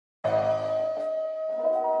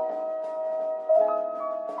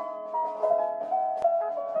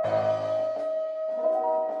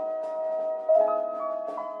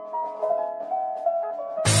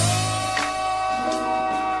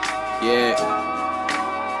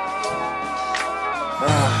This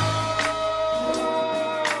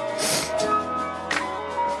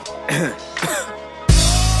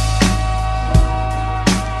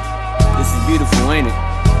is beautiful, ain't it?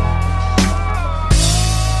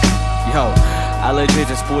 Yo, I legit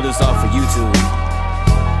just pulled this off for YouTube.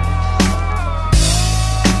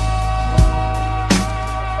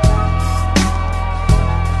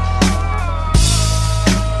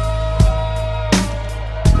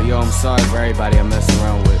 But yo, I'm sorry for everybody I'm messing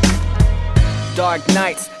around with. Dark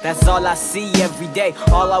nights, that's all I see every day.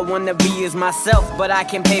 All I wanna be is myself, but I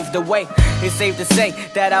can pave the way. It's safe to say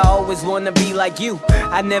that I always wanna be like you.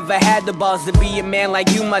 I never had the balls to be a man like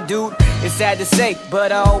you, my dude. It's sad to say,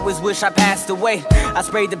 but I always wish I passed away. I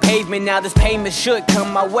sprayed the pavement, now this payment should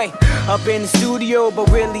come my way. Up in the studio, but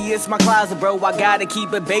really it's my closet, bro. I gotta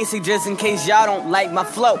keep it basic just in case y'all don't like my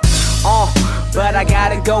flow. But I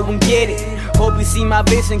gotta go and get it. Hope you see my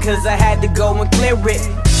vision, cause I had to go and clear it.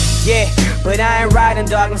 Yeah, but I ain't riding,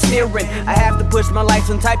 dog, I'm steering. I have to push my life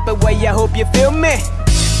some type of way, I hope you feel me.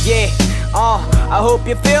 Yeah, I hope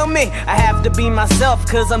you feel me. I have to be myself,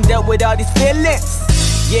 cause I'm dealt with all these feelings.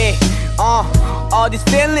 Yeah, all these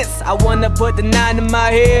feelings. I wanna put the 9 in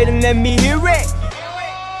my head and let me hear it.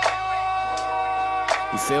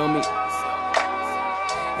 You feel me?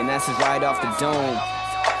 And that's just right off the dome.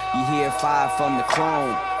 You hear 5 from the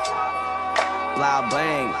chrome. Loud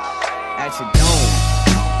bang at your dome.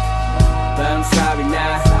 But I'm sorry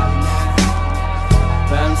now.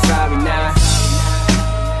 But I'm sorry now.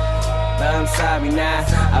 But I'm sorry now.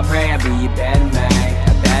 I pray I be a better man,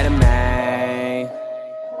 a better man.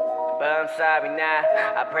 But I'm sorry now.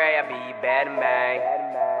 I pray I be a better man.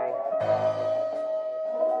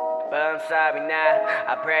 But I'm sorry now.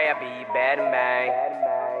 I pray I be a better man.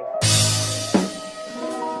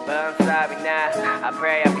 But I'm sorry now. I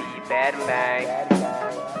pray I be a better man.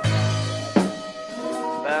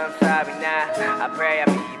 But I'm sorry now, I pray I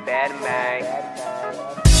be a better man.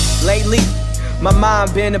 Lately, my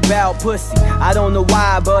mind been about pussy. I don't know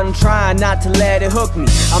why, but I'm trying not to let it hook me.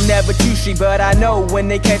 I'm never too street, but I know when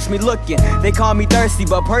they catch me looking. They call me thirsty,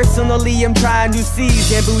 but personally I'm trying new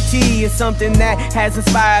seeds. And booty is something that has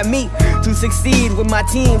inspired me to succeed with my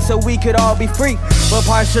team so we could all be free. But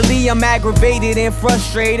partially I'm aggravated and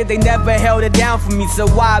frustrated. They never held it down for me, so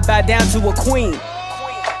why bow down to a queen?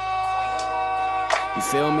 You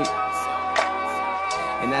feel me?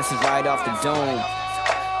 And that's just right off the dome.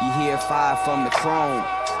 You hear 5 from the chrome.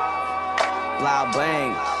 Loud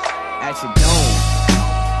bang at your dome.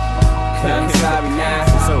 But I'm sorry now.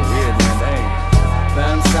 It's so weird, man. Dang. But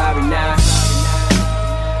I'm sorry now.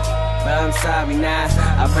 But I'm sorry now.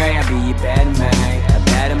 I pray I be a better man, a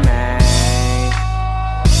better man.